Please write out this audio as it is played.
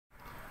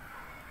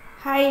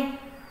Hi,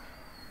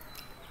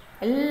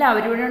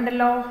 എല്ലാവരും ഇവിടെ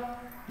ഉണ്ടല്ലോ.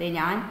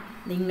 ഞാൻ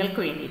നിങ്ങൾക്ക്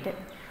വേണ്ടിയിട്ട്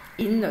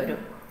ഇന്നൊരു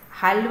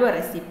ഹൽവ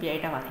റെസിപ്പി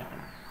ആയിട്ടാണ്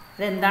വന്നിരിക്കണം.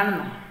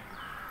 അതെന്താണെന്നോ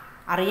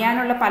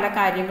അറിയാനുള്ള പല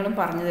കാര്യങ്ങളും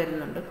പറഞ്ഞു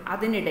തരുന്നുണ്ട്.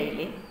 അതിനിടയിൽ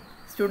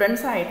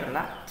സ്റ്റുഡൻസ് ആയിട്ടുള്ള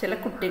ചില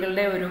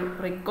കുട്ടികളുടെ ഒരു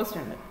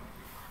റിക്വസ്റ്റ് ഉണ്ട്.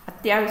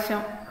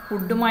 അത്യാവശ്യം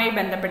ഫുഡുമായി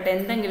ബന്ധപ്പെട്ട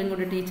എന്തെങ്കിലും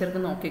കൂടി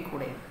ടീച്ചർക്ക്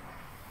നോക്കിക്കൂടെ.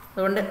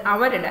 അതുകൊണ്ട്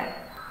അവരുടെ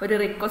ഒരു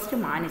റിക്വസ്റ്റ്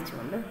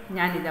മാനിച്ചുകൊണ്ട്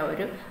ഞാനിതാ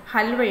ഒരു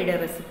ഹൽവയുടെ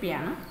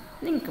റെസിപ്പിയാണ്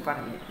നിങ്ങൾക്ക്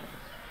പറഞ്ഞു തരുന്നത്.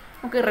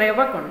 നമുക്ക്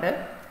റവ കൊണ്ട്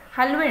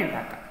ഹൽവ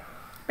ഉണ്ടാക്കാം.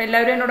 അപ്പോൾ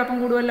എല്ലാവരും എന്നോടൊപ്പം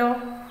കൂടുമല്ലോ.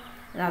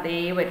 അതേ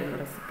വരുന്ന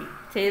റെസിപ്പി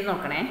ചെയ്ത്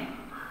നോക്കണേ.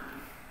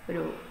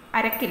 ഒരു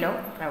 1/2 കിലോ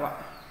റവ,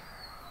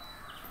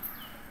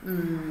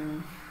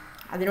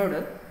 അതിനോട്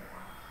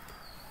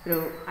ഒരു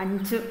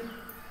 5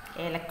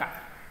 ഏലക്ക,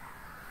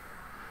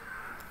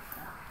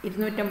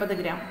 250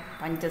 ഗ്രാം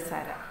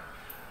പഞ്ചസാര,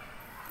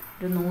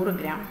 ഒരു 100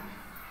 ഗ്രാം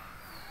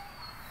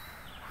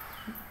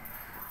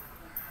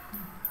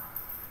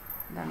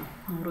എന്താണ്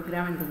 100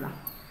 ഗ്രാം എന്തെന്നാ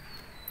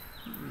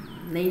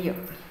നെയ്യ്,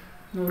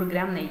 100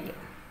 ഗ്രാം നെയ്യ്.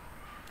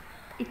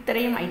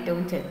 ഇത്രയും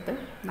ഐറ്റവും ചേർത്ത്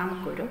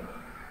നമുക്കൊരു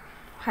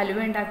ഹലുവ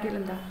ഉണ്ടാക്കിയാൽ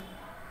എന്താ?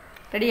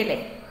 റെഡിയല്ലേ?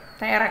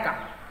 തയ്യാറാക്കാം.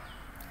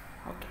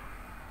 ഓക്കെ.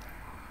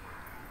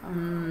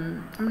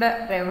 നമ്മുടെ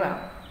റവ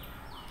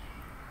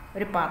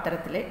ഒരു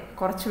പാത്രത്തിൽ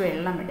കുറച്ച്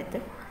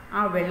വെള്ളമെടുത്ത്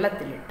ആ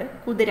വെള്ളത്തിലിട്ട്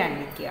കുതിരാൻ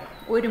വയ്ക്കുക.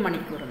 1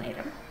 മണിക്കൂർ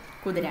നേരം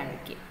കുതിരാൻ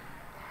വയ്ക്കുക.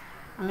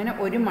 അങ്ങനെ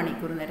 1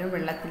 മണിക്കൂർ നേരം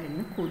വെള്ളത്തിൽ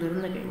നിന്ന്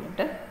കുതിർന്ന്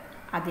കഴിഞ്ഞിട്ട്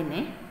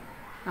അതിനെ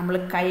നമ്മൾ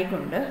കൈ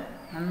കൊണ്ട്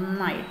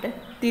നന്നായിട്ട്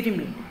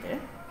തിരുമ്മിയിട്ട്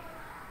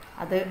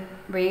അത്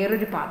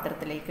വേറൊരു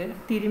പാത്രത്തിലേക്ക്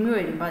തിരുമ്മി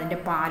വരുമ്പോൾ അതിൻ്റെ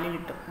പാല്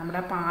കിട്ടും.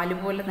 നമ്മുടെ പാല്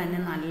പോലെ തന്നെ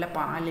നല്ല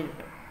പാല്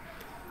കിട്ടും.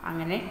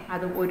 അങ്ങനെ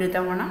അത് 1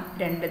 തവണ,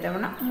 2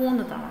 തവണ,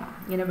 3 തവണ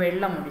ഇങ്ങനെ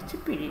വെള്ളമൊഴിച്ച്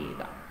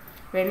പിഴിയുക.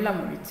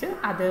 വെള്ളമൊഴിച്ച്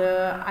അത്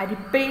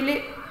അരിപ്പയിൽ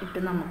ഇട്ട്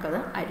നമുക്കത്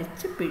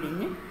അരിച്ച്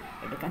പിഴിഞ്ഞ്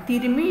എടുക്കാം.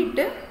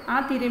 തിരുമ്മിയിട്ട് ആ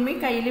തിരുമ്മി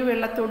കയ്യിൽ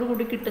വെള്ളത്തോടു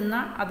കൂടി കിട്ടുന്ന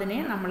അതിനെ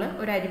നമ്മൾ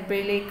ഒരു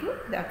അരിപ്പയിലേക്ക്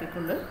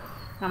ഇതാക്കിക്കൊണ്ട്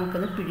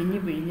നമുക്കത്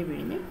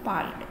പിഴിഞ്ഞ്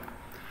പാലെടുക്കാം.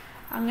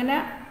 അങ്ങനെ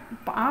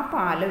ആ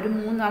പാൽ ഒരു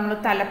 3, നമ്മൾ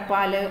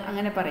തലപ്പാൽ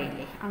അങ്ങനെ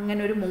പറയില്ലേ, അങ്ങനെ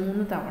ഒരു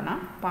 3 തവണ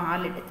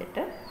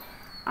പാലെടുത്തിട്ട്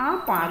ആ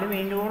പാൽ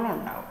വേണ്ടുവോളം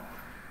ഉണ്ടാവും.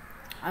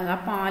 ആ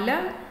പാല്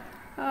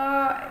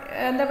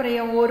എന്താ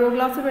പറയുക, ഓരോ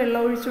ഗ്ലാസ് വെള്ളം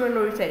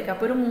ഒഴിച്ചായിരിക്കും.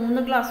 അപ്പോൾ ഒരു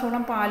 3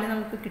 ഗ്ലാസോളം പാല്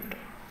നമുക്ക്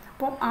കിട്ടും.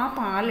 അപ്പോൾ ആ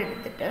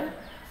പാലെടുത്തിട്ട്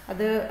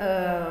അത്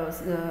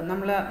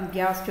നമ്മൾ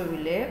ഗ്യാസ്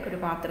സ്റ്റൗവിൽ ഒരു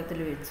പാത്രത്തിൽ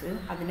വെച്ച്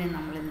അതിനെ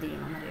നമ്മൾ എന്ത്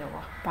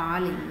ചെയ്യണമെന്നറിയാമോ?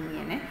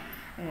 പാലിങ്ങനെ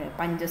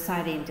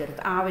പഞ്ചസാരയും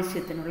ചേർത്ത്,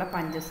 ആവശ്യത്തിനുള്ള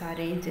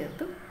പഞ്ചസാരയും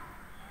ചേർത്ത്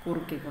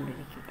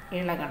കുറുക്കിക്കൊണ്ടിരിക്കുക.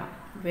 ഇളകണം,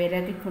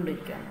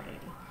 വിരകിക്കൊണ്ടിരിക്കുക എന്ന്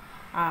പറയില്ലേ,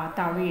 ആ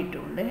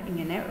തവിയിട്ടുകൊണ്ട്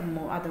ഇങ്ങനെ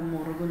അത്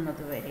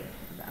മുറുകുന്നത് വരെ.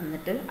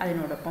 എന്നിട്ട്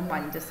അതിനോടൊപ്പം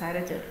പഞ്ചസാര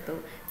ചേർത്തു,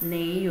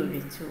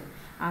 നെയ്യൊഴിച്ചു.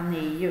 ആ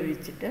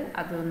നെയ്യൊഴിച്ചിട്ട്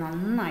അത്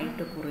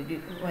നന്നായിട്ട് കുറുകി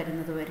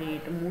വരുന്നത്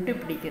വരെയായിട്ട് മൂടി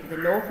പിടിക്കരുത്.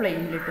 ലോ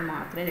ഫ്ലെയിമിലിട്ട്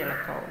മാത്രമേ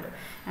ഇളക്കാവുള്ളൂ.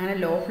 അങ്ങനെ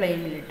ലോ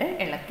ഫ്ലെയിമിലിട്ട്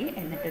ഇളക്കി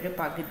എന്നിട്ടൊരു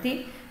പകുതി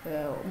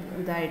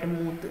ഇതായിട്ട്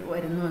മൂത്ത്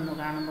വരുന്നു എന്ന്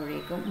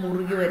കാണുമ്പോഴേക്കും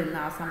മുറുകി വരുന്ന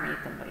ആ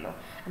സമയത്തുണ്ടല്ലോ,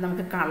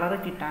 നമുക്ക് കളറ്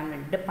കിട്ടാൻ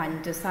വേണ്ടിയിട്ട്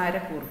പഞ്ചസാര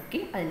കുറുക്കി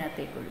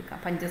അതിനകത്തേക്ക് ഒഴിക്കാം.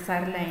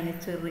 പഞ്ചസാര ലായനി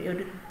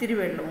ഒരിത്തിരി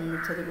വെള്ളം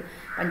ഒന്നിച്ചത്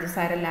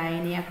പഞ്ചസാര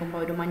ലായനിയാക്കുമ്പോൾ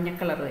ഒരു മഞ്ഞ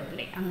കളർ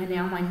വരില്ലേ, അങ്ങനെ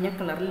ആ മഞ്ഞ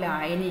കളർ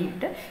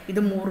ലായനിയിട്ട്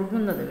ഇത്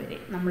മുറുകുന്നത് വരെ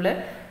നമ്മൾ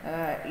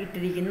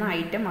ഇട്ടിരിക്കുന്ന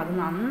ഐറ്റം അത്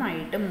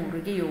നന്നായിട്ട്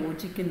മുറുകി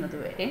യോജിക്കുന്നത്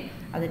വരെ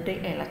അതിട്ട്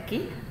ഇളക്കി,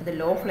 അത്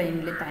ലോ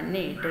ഫ്ലെയിമിൽ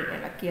തന്നെ ഇട്ട്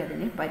ഇളക്കി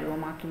അതിനെ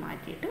പരുവമാക്കി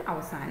മാറ്റിയിട്ട്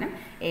അവസാനം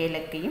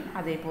ഏലക്കയും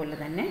അതേപോലെ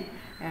തന്നെ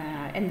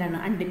എന്താണ്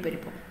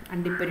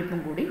അണ്ടിപ്പരിപ്പും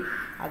കൂടി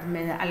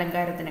അതിന്മേൽ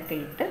അലങ്കാരത്തിനൊക്കെ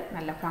ഇട്ട്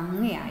നല്ല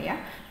ഭംഗിയായ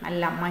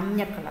നല്ല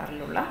മഞ്ഞ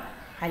കളറിലുള്ള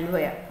ഹൽവ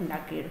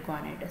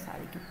ഉണ്ടാക്കിയെടുക്കുവാനായിട്ട്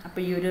സാധിക്കും.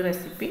 അപ്പോൾ ഈ ഒരു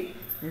റെസിപ്പി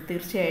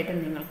തീർച്ചയായിട്ടും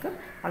നിങ്ങൾക്ക്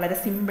വളരെ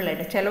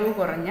സിമ്പിളായിട്ട് ചിലവ്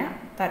കുറഞ്ഞ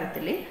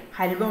തരത്തിൽ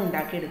ഹൽവ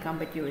ഉണ്ടാക്കിയെടുക്കാൻ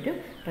പറ്റിയ ഒരു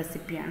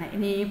റെസിപ്പിയാണ്.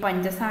 ഇനി ഈ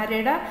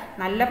പഞ്ചസാരയുടെ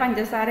നല്ല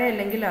പഞ്ചസാര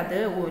അല്ലെങ്കിൽ അത്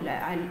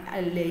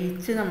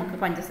ലയിച്ച് നമുക്ക്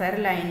പഞ്ചസാര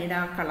ലൈനിയുടെ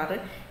ആ കളറ്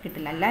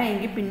കിട്ടില്ല. അല്ല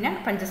എങ്കിൽ പിന്നെ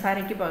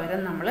പഞ്ചസാരയ്ക്ക്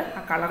പകരം നമ്മൾ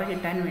ആ കളറ്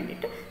കിട്ടാൻ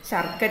വേണ്ടിയിട്ട്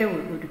ശർക്കര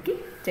ഉരുക്കി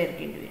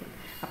ചേർക്കേണ്ടി വരും.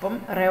 അപ്പം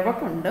റവ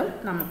കൊണ്ട്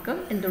നമുക്ക്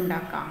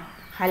എന്തുണ്ടാക്കാം?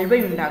 ഹൽവ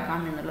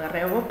ഉണ്ടാക്കാം എന്നുള്ളത്.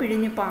 റവ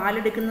പിഴിഞ്ഞ്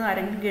പാലെടുക്കുന്നത്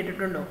ആരെങ്കിലും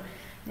കേട്ടിട്ടുണ്ടോ?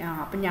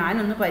 അപ്പം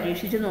ഞാനൊന്ന്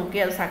പരീക്ഷിച്ച് നോക്കി,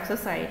 അത്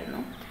സക്സസ് ആയിരുന്നു.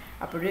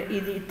 അപ്പോൾ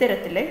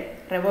ഇത്തരത്തിൽ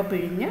റവ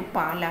പിഴിഞ്ഞ്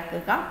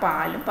പാലാക്കുക,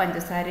 പാലും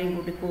പഞ്ചസാരയും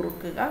കൂടി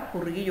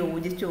കുറുകി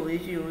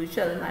യോജിച്ച്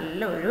അത്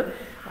നല്ല ഒരു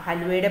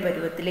ഹൽവയുടെ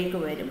പരുവത്തിലേക്ക്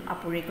വരും.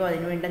 അപ്പോഴേക്കും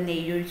അതിന് വേണ്ട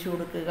നെയ്യൊഴിച്ച്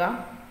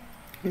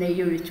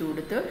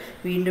കൊടുത്ത്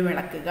വീണ്ടും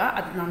ഇളക്കുക.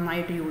 അത്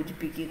നന്നായിട്ട്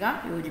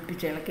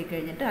യോജിപ്പിച്ച് ഇളക്കി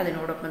കഴിഞ്ഞിട്ട്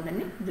അതിനോടൊപ്പം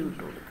തന്നെ ഇത്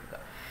ഇട്ട് കൊടുക്കുക.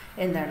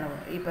 എന്താണ്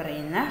ഈ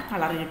പറയുന്ന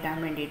കളർ കിട്ടാൻ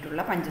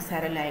വേണ്ടിയിട്ടുള്ള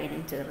പഞ്ചസാര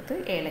ലായനിയും ചേർത്ത്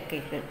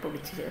ഏലക്കയൊക്കെ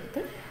പൊടിച്ച്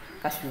ചേർത്ത്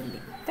കശുവണ്ടി,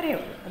 ഇത്രയേ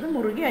ഉള്ളൂ. അത്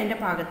മുറുകി അതിൻ്റെ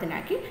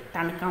പാകത്തിനാക്കി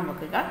തണുക്കാൻ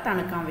വെക്കുക.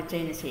 തണുക്കാൻ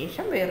വെച്ചതിന്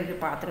ശേഷം വേറൊരു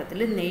പാത്രത്തിൽ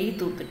നെയ്യ്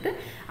തൂത്തിട്ട്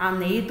ആ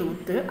നെയ്യ്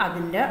തൂത്ത്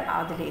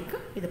അതിലേക്ക്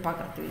ഇത്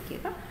പകർത്തി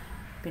വയ്ക്കുക.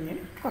 പിന്നെ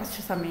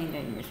കുറച്ച് സമയം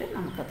കഴിഞ്ഞിട്ട്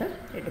നമുക്കത്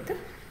എടുത്ത്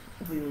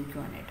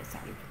ഉപയോഗിക്കുവാനായിട്ട്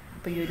സാധിക്കും.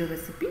 അപ്പോൾ ഈ ഒരു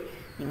റെസിപ്പി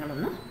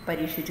നിങ്ങളൊന്ന്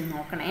പരീക്ഷിച്ച്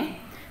നോക്കണേ.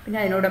 പിന്നെ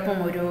അതിനോടൊപ്പം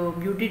ഒരു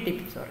ബ്യൂട്ടി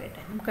ടിപ്സ്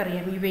പറയട്ടെ.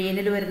 നമുക്കറിയാം ഈ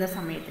വേനൽ വരുന്ന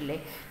സമയത്തില്ലേ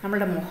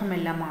നമ്മുടെ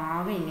മുഖമെല്ലാം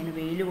ആകെ ഇങ്ങനെ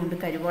വെയിൽ കൊണ്ട്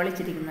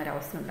കരുവാളിച്ചിരിക്കുന്ന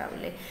ഒരവസ്ഥ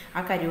ഉണ്ടാവില്ലേ.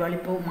 ആ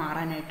കരുവാളിപ്പോൾ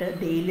മാറാനായിട്ട്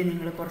ഡെയിലി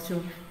നിങ്ങൾ കുറച്ച്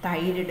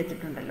തൈര്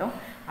എടുത്തിട്ടുണ്ടല്ലോ,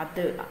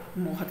 അത്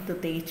മുഖത്ത്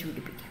തേച്ച്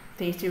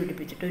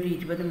പിടിപ്പിച്ചിട്ട് ഒരു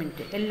 20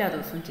 മിനിറ്റ് എല്ലാ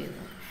ദിവസവും ചെയ്ത്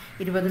നോക്കും.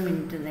 20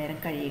 മിനിറ്റ് നേരം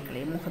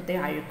കഴുകിക്കളയും. മുഖത്തെ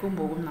അഴുക്കും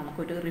പോകും,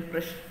 നമുക്കൊരു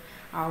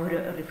ആ ഒരു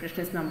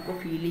റിഫ്രഷ്നെസ് നമുക്ക്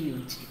ഫീൽ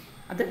ചെയ്യുകയും ചെയ്യും.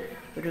 അത്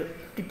ഒരു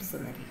ടിപ്സ്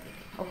എന്ന രീതിയിൽ.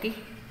 Okay,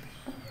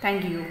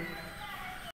 thank you.